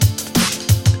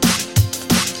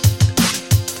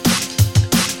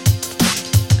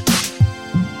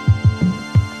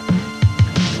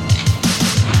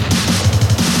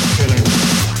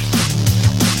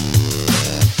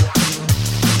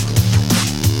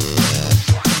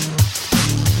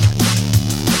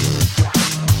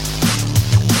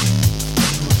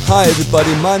Hi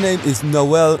everybody, my name is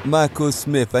Noel Michael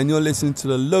Smith and you're listening to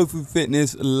the Lofu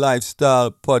Fitness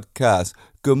Lifestyle Podcast.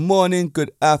 Good morning,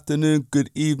 good afternoon, good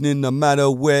evening, no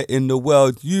matter where in the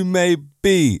world you may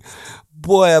be.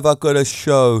 Boy, have I got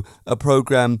a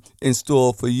program in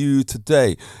store for you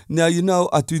today. Now, you know,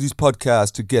 I do these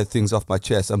podcasts to get things off my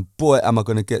chest, and boy, am I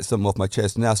going to get something off my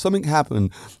chest. Now, something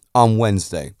happened on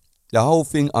Wednesday. The whole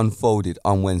thing unfolded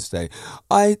on Wednesday.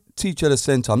 I teach at a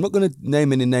center. I'm not going to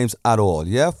name any names at all,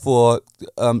 for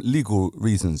legal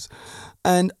reasons.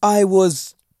 And I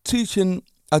just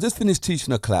finished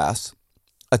teaching a class,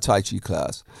 a Tai Chi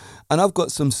class, and I've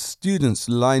got some students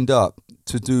lined up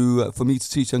for me to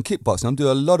teach on kickboxing. I'm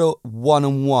doing a lot of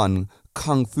one-on-one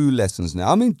kung fu lessons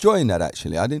now. I'm enjoying that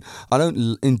actually. I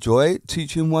don't enjoy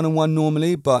teaching one-on-one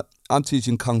normally, but I'm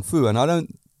teaching kung fu, and I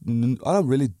don't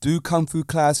really do kung fu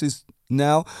classes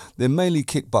now. They're mainly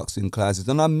kickboxing classes,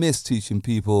 and I miss teaching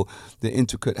people the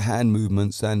intricate hand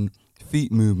movements and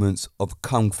feet movements of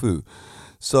kung fu.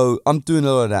 So I'm doing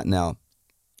a lot of that now,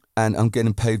 and I'm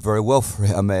getting paid very well for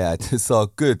it, I may add. It's all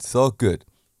good.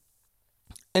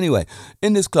 Anyway,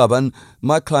 in this club, and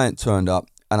my client turned up,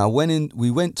 and we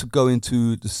went to go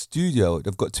into the studio.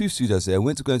 They've got two studios there. I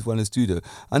went to go into one of the studios,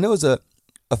 and there was a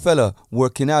fella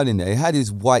working out in there. He had his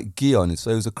white gi on, so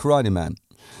he was a karate man.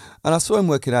 And I saw him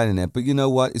working out in there, but you know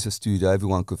what? It's a studio.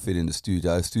 Everyone could fit in the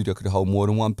studio. A studio could hold more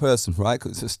than one person, right?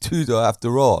 Because it's a studio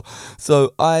after all.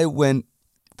 So I opened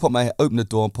the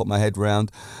door and put my head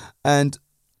round and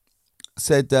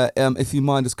said that if you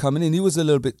mind us coming in. He was a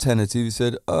little bit tentative. He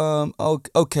said,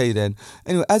 okay then.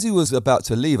 Anyway, as he was about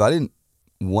to leave, I didn't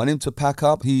want him to pack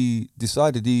up. He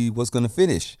decided he was going to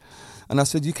finish. And I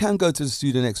said, you can go to the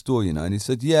studio next door, you know. And he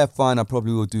said, yeah, fine, I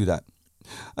probably will do that.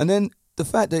 And then the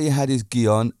fact that he had his gi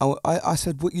on, I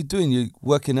said, what you doing? You're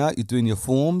working out, you're doing your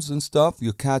forms and stuff,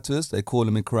 your katas. They call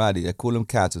them in karate, they call them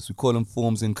katas. We call them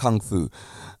forms in kung fu.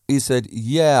 He said,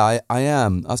 yeah, I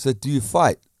am. I said, do you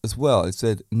fight as well? He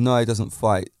said, no, he doesn't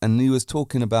fight. And he was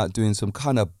talking about doing some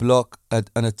kind of block and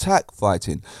attack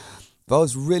fighting. But I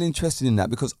was really interested in that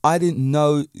because I didn't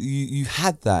know you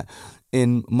had that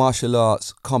in martial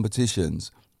arts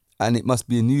competitions, and it must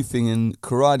be a new thing in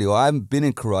karate. Or I haven't been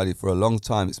in karate for a long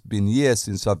time. It's been years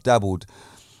since I've dabbled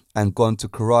and gone to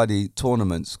karate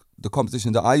tournaments. The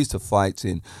competition that I used to fight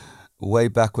in way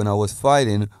back when I was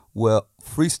fighting were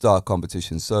freestyle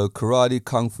competitions. So karate,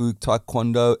 kung fu,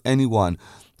 taekwondo, anyone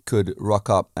could rock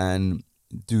up and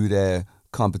do their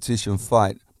competition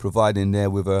fight, providing they're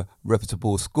with a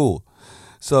reputable school.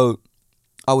 So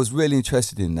I was really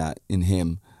interested in that, in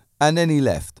him. And then he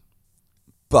left.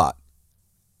 But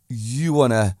you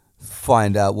want to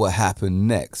find out what happened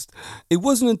next. It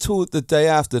wasn't until the day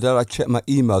after that I checked my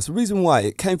emails. The reason why,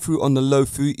 it came through on the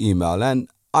Lofu email, and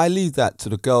I leave that to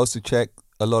the girls to check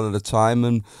a lot of the time,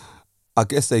 and I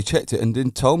guess they checked it and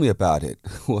didn't tell me about it.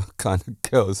 What kind of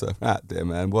girls are out there,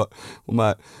 man? What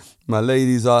my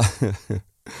ladies are.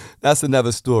 That's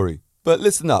another story. But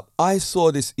listen up. I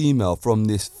saw this email from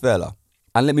this fella,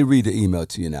 and let me read the email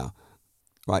to you now.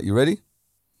 Right, you ready?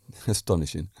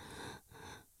 Astonishing.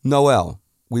 Noel,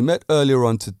 we met earlier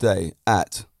on today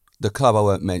at the club I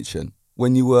won't mention,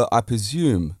 when you were, I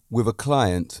presume, with a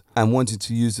client and wanted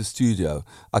to use the studio.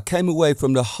 I came away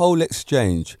from the whole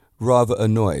exchange rather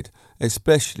annoyed,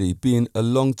 especially being a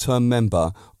long-term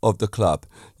member of the club.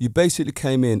 You basically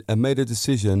came in and made a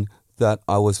decision that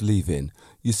I was leaving.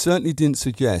 You certainly didn't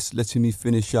suggest letting me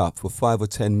finish up for 5 or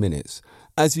 10 minutes.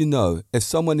 As you know, if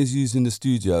someone is using the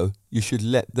studio, you should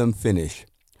let them finish.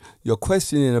 Your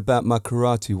questioning about my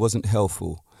karate wasn't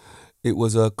helpful. It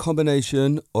was a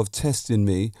combination of testing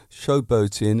me,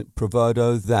 showboating,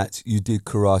 bravado that you did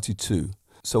karate too.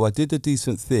 So I did a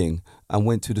decent thing and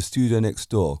went to the studio next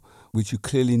door, which you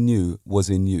clearly knew was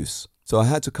in use. So I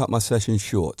had to cut my session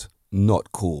short.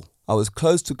 Not cool. I was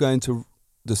close to going to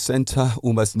the center,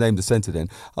 almost named the center then.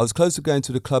 I was close to going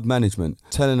to the club management,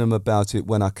 telling them about it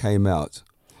when I came out,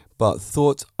 but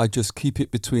thought I'd just keep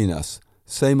it between us,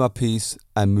 say my piece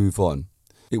and move on.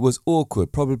 It was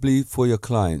awkward, probably for your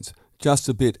client, just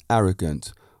a bit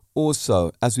arrogant.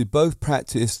 Also, as we both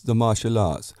practiced the martial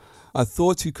arts, I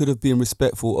thought you could have been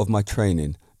respectful of my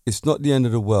training. It's not the end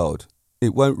of the world.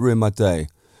 It won't ruin my day,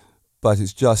 but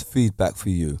it's just feedback for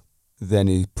you. Then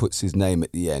he puts his name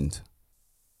at the end.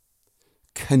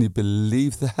 Can you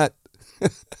believe that?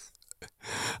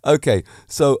 Okay,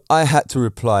 so I had to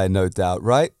reply, no doubt,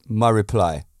 right? My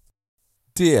reply.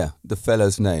 Dear, the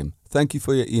fellow's name, thank you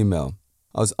for your email.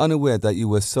 I was unaware that you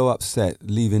were so upset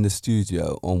leaving the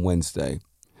studio on Wednesday.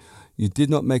 You did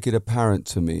not make it apparent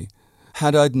to me.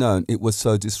 Had I known it was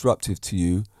so disruptive to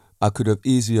you, I could have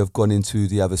easily have gone into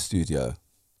the other studio.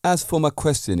 As for my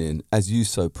questioning, as you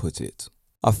so put it,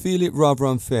 I feel it rather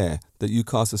unfair that you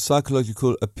cast a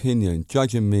psychological opinion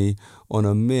judging me on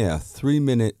a mere 3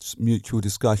 minutes mutual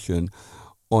discussion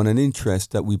on an interest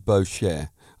that we both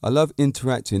share. I love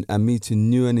interacting and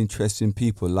meeting new and interesting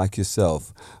people like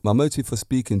yourself. My motive for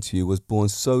speaking to you was born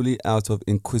solely out of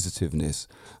inquisitiveness.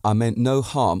 I meant no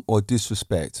harm or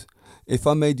disrespect. If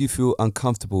I made you feel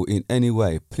uncomfortable in any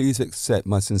way, please accept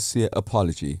my sincere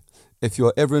apology. If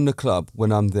you're ever in the club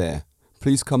when I'm there,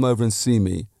 please come over and see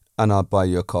me and I'll buy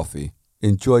you a coffee.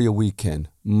 Enjoy your weekend.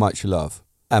 Much love.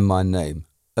 And my name,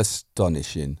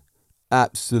 Astonishing.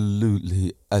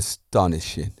 Absolutely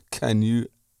astonishing. Can you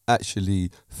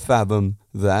actually fathom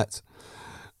that?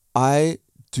 I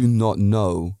do not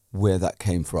know where that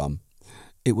came from.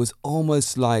 It was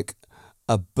almost like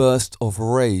a burst of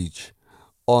rage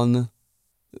on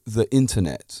the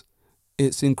internet.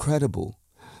 It's incredible.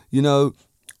 You know,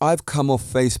 I've come off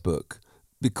Facebook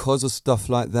because of stuff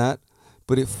like that,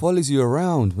 but it follows you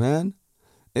around, man.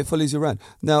 It follows you around.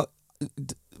 Now,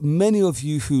 many of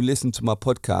you who listen to my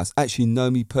podcast actually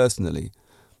know me personally.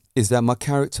 Is that my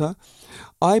character?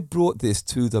 I brought this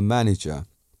to the manager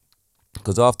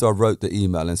because after I wrote the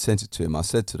email and sent it to him, I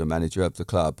said to the manager of the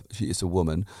club, she is a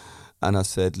woman, and I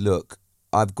said, look,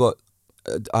 I've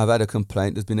had a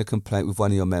complaint. There's been a complaint with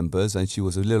one of your members, and she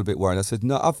was a little bit worried. I said,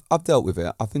 no, I've dealt with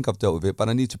it. I think I've dealt with it, but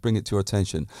I need to bring it to your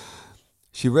attention.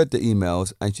 She read the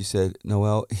emails and she said,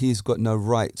 Noel, he's got no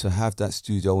right to have that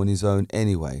studio on his own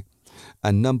anyway.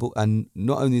 And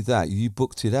not only that, you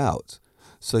booked it out.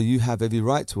 So you have every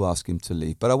right to ask him to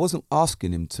leave. But I wasn't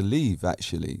asking him to leave,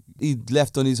 actually. He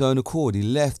left on his own accord. He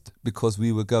left because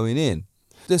we were going in.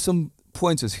 There's some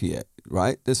pointers here,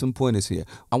 right? There's some pointers here.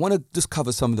 I want to just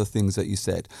cover some of the things that he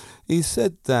said. He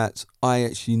said that I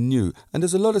actually knew. And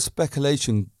there's a lot of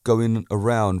speculation going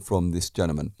around from this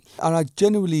gentleman. And I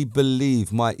genuinely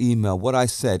believe my email, what I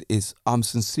said is I'm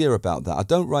sincere about that. I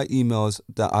don't write emails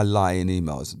that I lie in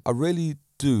emails. I really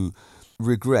do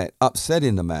regret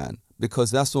upsetting the man,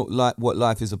 because that's not what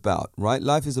life is about, right?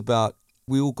 Life is about,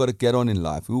 we all got to get on in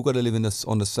life. We all got to live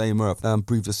on the same earth and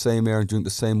breathe the same air and drink the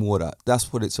same water.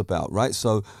 That's what it's about, right?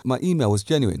 So my email was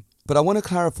genuine. But I want to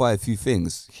clarify a few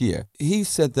things here. He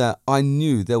said that I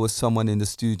knew there was someone in the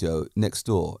studio next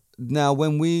door. Now,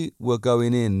 when we were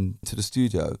going in to the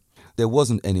studio, there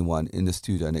wasn't anyone in the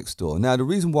studio next door. Now, the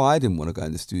reason why I didn't want to go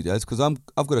in the studio is because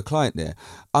I've got a client there.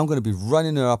 I'm going to be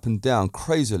running her up and down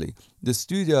crazily. The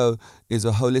studio is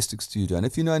a holistic studio. And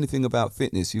if you know anything about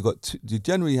fitness, you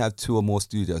generally have 2 or more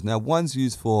studios. Now, one's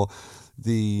used for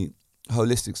the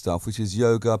holistic stuff, which is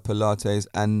yoga, Pilates,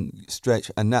 and stretch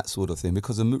and that sort of thing,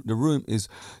 because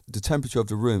the temperature of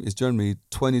the room is generally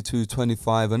 22,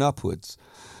 25 and upwards.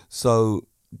 So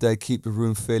they keep the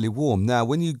room fairly warm. Now,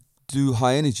 when you do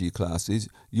high energy classes,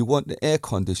 you want the air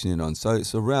conditioning on, so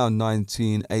it's around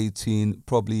 19, 18,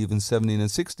 probably even 17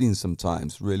 and 16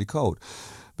 sometimes, really cold,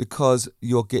 because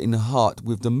you're getting hot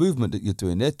with the movement that you're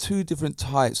doing. There are 2 different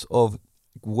types of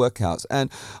workouts.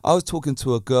 And I was talking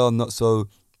to a girl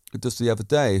just the other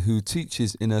day who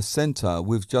teaches in a center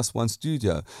with just one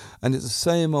studio, and it's the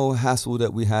same old hassle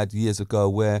that we had years ago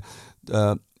where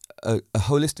a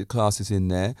holistic class is in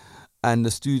there and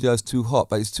the studio's too hot,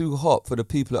 but it's too hot for the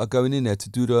people that are going in there to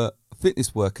do the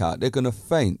fitness workout. They're going to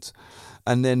faint.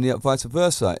 And then vice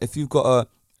versa. If you've got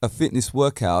a fitness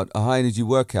workout, a high energy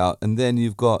workout, and then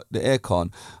you've got the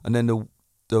aircon, and then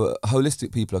the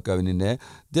holistic people are going in there,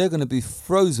 they're going to be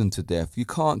frozen to death. You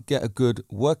can't get a good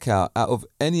workout out of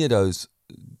any of those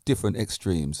different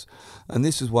extremes. And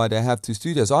this is why they have 2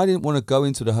 studios. I didn't want to go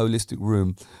into the holistic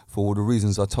room for all the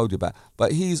reasons I told you about,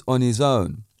 but he's on his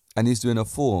own. And he's doing a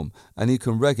form, and he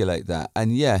can regulate that.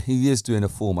 And yeah, he is doing a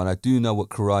form, and I do know what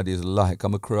karate is like.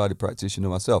 I'm a karate practitioner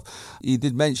myself. He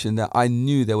did mention that I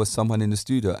knew there was someone in the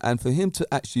studio, and for him to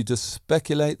actually just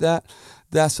speculate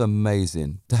that's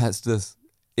amazing. That's just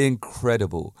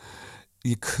incredible.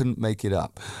 You couldn't make it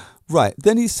up. Right,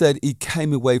 then he said he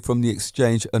came away from the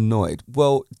exchange annoyed.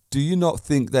 Well, do you not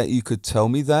think that you could tell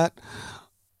me that?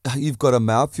 You've got a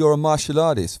mouth. You're a martial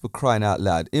artist, for crying out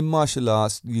loud. In martial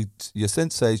arts, your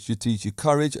senseis should teach you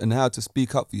courage and how to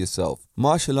speak up for yourself.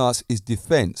 Martial arts is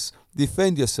defense.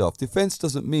 Defend yourself. Defense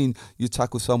doesn't mean you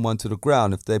tackle someone to the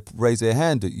ground if they raise their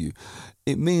hand at you.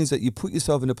 It means that you put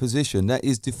yourself in a position that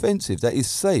is defensive, that is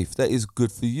safe, that is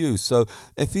good for you. So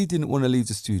if he didn't want to leave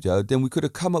the studio, then we could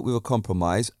have come up with a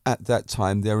compromise at that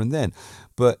time, there and then.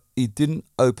 But he didn't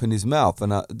open his mouth.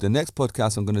 And the next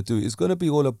podcast I'm going to do is going to be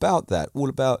all about that, all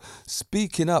about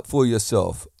speaking up for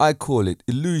yourself. I call it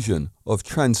Illusion of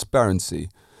Transparency.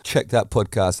 Check that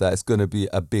podcast out. It's going to be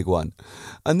a big one.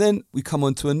 And then we come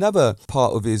on to another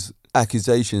part of his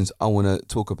accusations I want to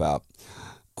talk about.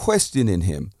 Questioning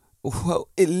him. Well,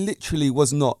 it literally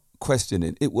was not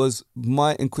questioning. It was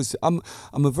my inquisitive.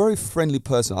 I'm a very friendly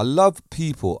person. I love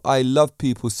people. I love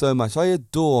people so much. I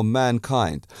adore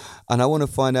mankind, and I want to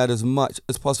find out as much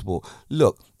as possible.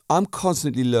 Look, I'm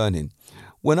constantly learning.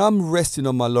 When I'm resting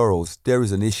on my laurels, there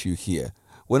is an issue here.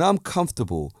 When I'm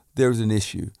comfortable, there is an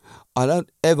issue. I don't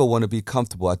ever want to be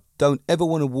comfortable. I don't ever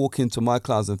want to walk into my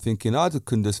class and thinking I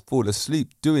can just fall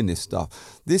asleep doing this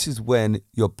stuff. This is when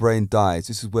your brain dies.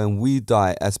 This is when we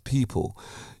die as people.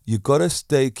 You got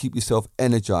to keep yourself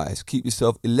energized, keep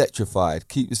yourself electrified,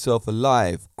 keep yourself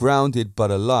alive, grounded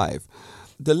but alive.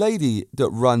 The lady that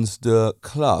runs the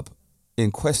club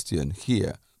in question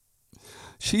here,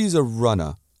 she's a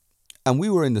runner, and we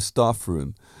were in the staff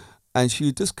room, and she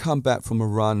had just come back from a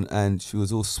run, and she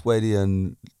was all sweaty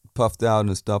and puffed out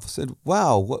and stuff. I said,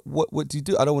 "Wow, what do you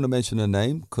do?" I don't want to mention her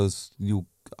name because you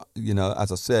know,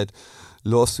 as I said,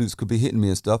 lawsuits could be hitting me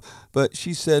and stuff. But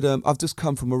she said, "I've just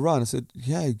come from a run." I said,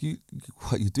 "Yeah, you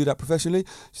do that professionally?"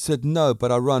 She said, "No,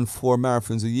 but I run 4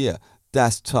 marathons a year.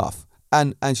 That's tough."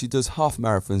 And she does half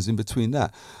marathons in between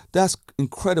that. That's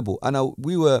incredible. And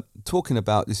we were talking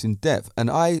about this in depth. And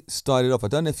I started off, I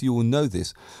don't know if you will know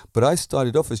this, but I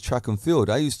started off as track and field.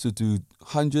 I used to do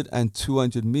 100 and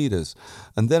 200 meters.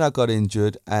 And then I got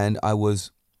injured, and I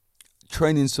was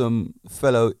training some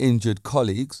fellow injured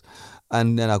colleagues.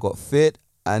 And then I got fit,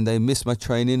 and they missed my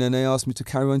training, and they asked me to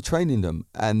carry on training them.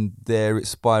 And there it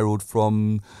spiraled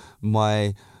from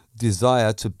my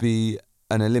desire to be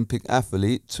an Olympic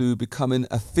athlete to becoming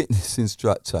a fitness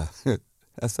instructor.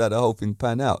 That's how the whole thing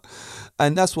panned out.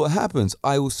 And that's what happens.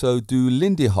 I also do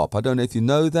Lindy Hop. I don't know if you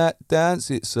know that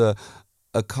dance. It's a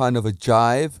kind of a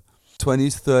jive,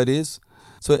 20s, 30s.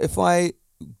 So if I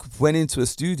went into a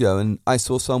studio and I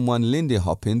saw someone Lindy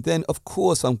hopping, then of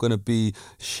course I'm going to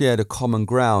share the common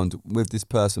ground with this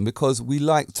person, because we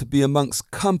like to be amongst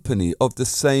company of the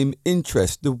same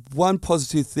interest. The one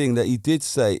positive thing that he did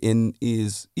say in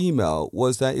his email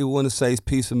was that he wanted to say his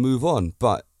piece and move on,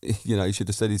 but you know, he should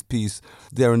have said his piece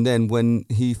there and then when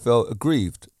he felt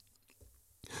aggrieved.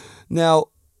 Now,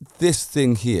 this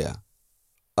thing here,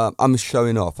 I'm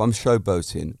showing off, I'm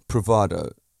showboating,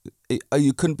 bravado.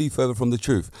 You couldn't be further from the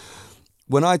truth.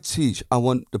 When I teach, I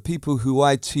want the people who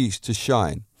I teach to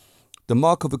shine. The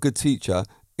mark of a good teacher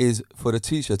is for the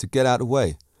teacher to get out of the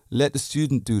way. Let the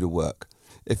student do the work.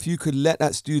 If you could let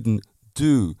that student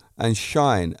do and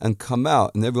shine and come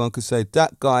out, and everyone could say,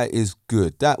 that guy is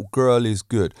good, that girl is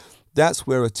good, that's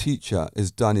where a teacher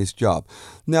has done his job.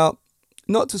 Now,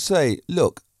 not to say,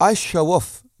 look, I show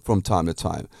off from time to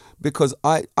time, because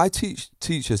I teach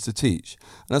teachers to teach.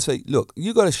 And I say, look,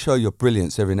 you got to show your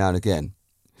brilliance every now and again.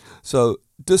 So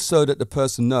just so that the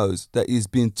person knows that he's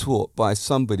being taught by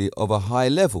somebody of a high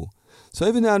level. So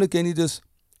every now and again, you just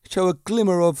show a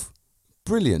glimmer of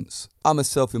brilliance. I'm a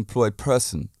self-employed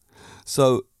person.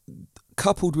 So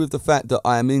coupled with the fact that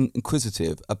I am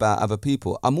inquisitive about other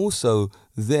people, I'm also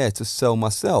there to sell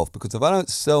myself, because if I don't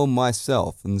sell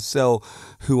myself and sell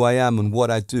who I am and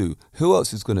what I do, who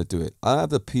else is going to do it? I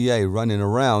have a PA running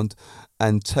around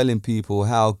and telling people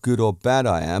how good or bad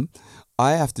I am.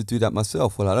 I have to do that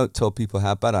myself. Well, I don't tell people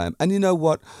how bad I am. And you know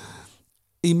what?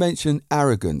 He mentioned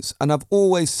arrogance, and I've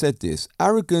always said this.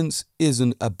 Arrogance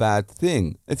isn't a bad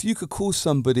thing. If you could call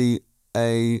somebody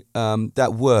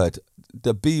that word,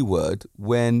 the B word,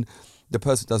 when the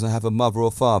person doesn't have a mother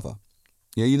or father.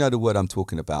 Yeah, you know the word I'm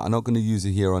talking about. I'm not going to use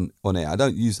it here on air. I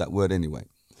don't use that word anyway.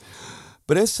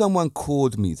 But if someone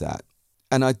called me that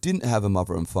and I didn't have a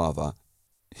mother and father,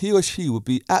 he or she would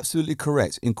be absolutely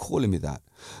correct in calling me that.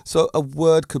 So a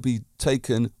word could be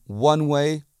taken one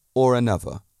way or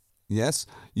another. Yes,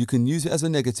 you can use it as a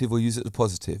negative or use it as a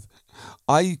positive.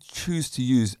 I choose to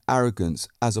use arrogance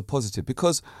as a positive,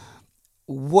 because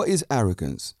what is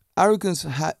arrogance? Arrogance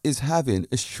is having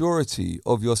a surety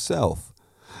of yourself.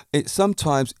 It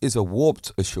sometimes is a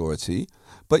warped assurity,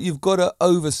 but you've got to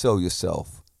oversell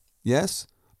yourself. Yes?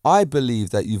 I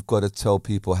believe that you've got to tell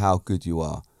people how good you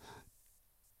are.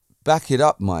 Back it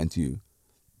up, mind you.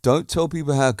 Don't tell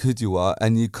people how good you are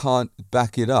and you can't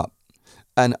back it up.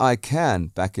 And I can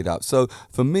back it up. So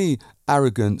for me,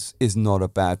 arrogance is not a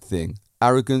bad thing.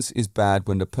 Arrogance is bad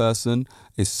when the person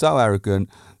is so arrogant,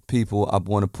 people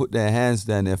want to put their hands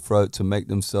down their throat to make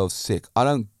themselves sick. I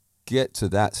don't get to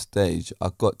that stage,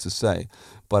 I've got to say.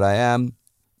 But I am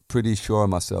pretty sure of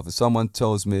myself. If someone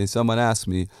asks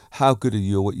me, how good are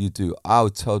you at what you do? I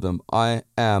would tell them I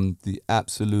am the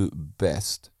absolute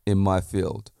best in my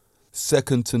field.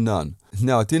 Second to none.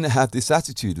 Now, I didn't have this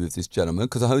attitude with this gentleman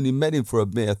because I only met him for a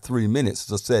mere 3 minutes,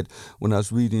 as I said when I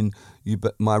was reading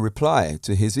my reply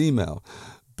to his email.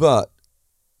 but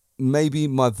maybe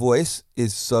my voice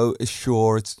is so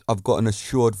assured. I've got an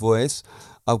assured voice.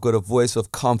 I've got a voice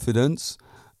of confidence,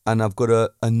 and I've got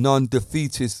a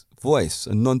non-defeated voice,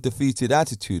 a non-defeated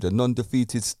attitude, a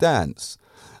non-defeated stance.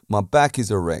 My back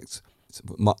is erect.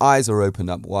 My eyes are open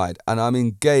up wide, and I'm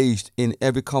engaged in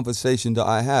every conversation that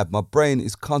I have. My brain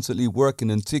is constantly working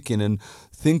and ticking and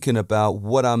thinking about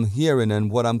what I'm hearing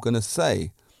and what I'm going to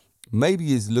say. Maybe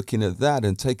he's looking at that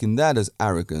and taking that as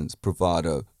arrogance,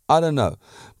 bravado. I don't know.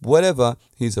 Whatever,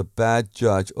 he's a bad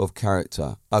judge of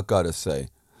character, I gotta say.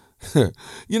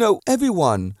 You know,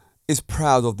 everyone is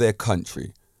proud of their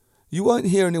country. You won't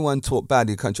hear anyone talk bad of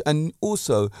your country. And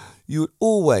also, you would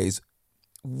always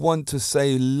want to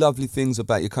say lovely things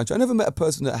about your country. I never met a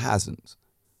person that hasn't,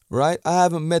 right? I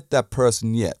haven't met that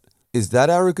person yet. Is that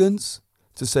arrogance?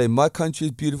 To say my country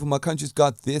is beautiful, my country's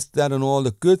got this, that, and all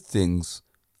the good things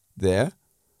there?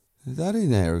 That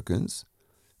ain't arrogance.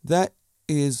 That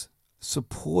is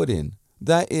supporting.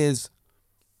 That is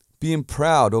being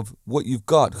proud of what you've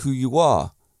got, who you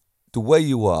are, the way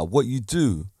you are, what you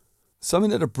do.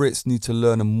 Something that the Brits need to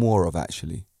learn more of,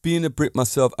 actually. Being a Brit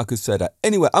myself, I could say that.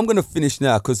 Anyway, I'm going to finish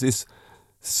now because this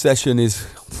session is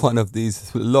one of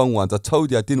these long ones. I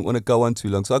told you I didn't want to go on too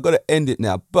long, so I've got to end it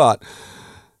now. But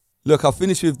look, I'll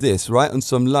finish with this, right? On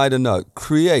some lighter note,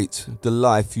 create the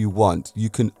life you want. You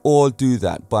can all do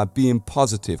that by being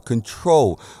positive.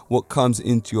 Control what comes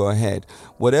into your head.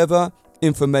 Whatever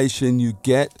information you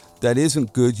get that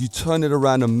isn't good, you turn it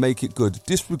around and make it good.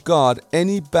 Disregard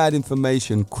any bad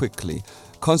information quickly.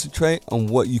 Concentrate on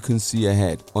what you can see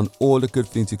ahead, on all the good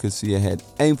things you can see ahead.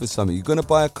 Aim for something. You're going to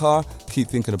buy a car, keep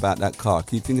thinking about that car.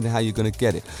 Keep thinking how you're going to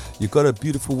get it. You've got a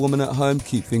beautiful woman at home,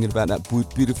 keep thinking about that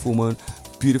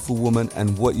beautiful woman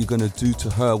and what you're going to do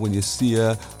to her when you see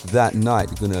her that night.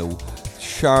 You're going to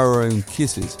shower her in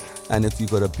kisses. And if you've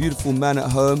got a beautiful man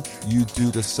at home, you do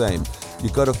the same.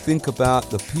 You've got to think about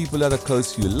the people that are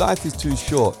close to you. Life is too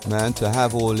short, man, to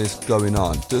have all this going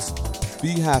on. Just be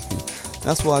happy.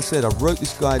 That's why I said I wrote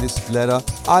this guy this letter.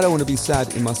 I don't want to be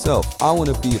sad in myself. I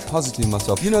want to be positive in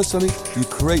myself. You know something? You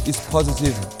create this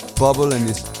positive bubble and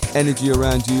this energy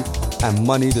around you, and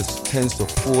money just tends to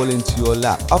fall into your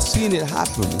lap. I've seen it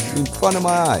happen in front of my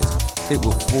eyes. It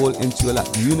will fall into your lap.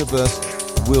 The universe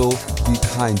will be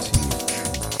kind to you.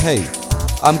 Hey,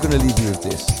 I'm going to leave you with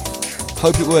this.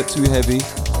 Hope it weren't too heavy.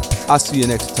 I'll see you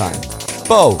next time.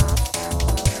 Bo!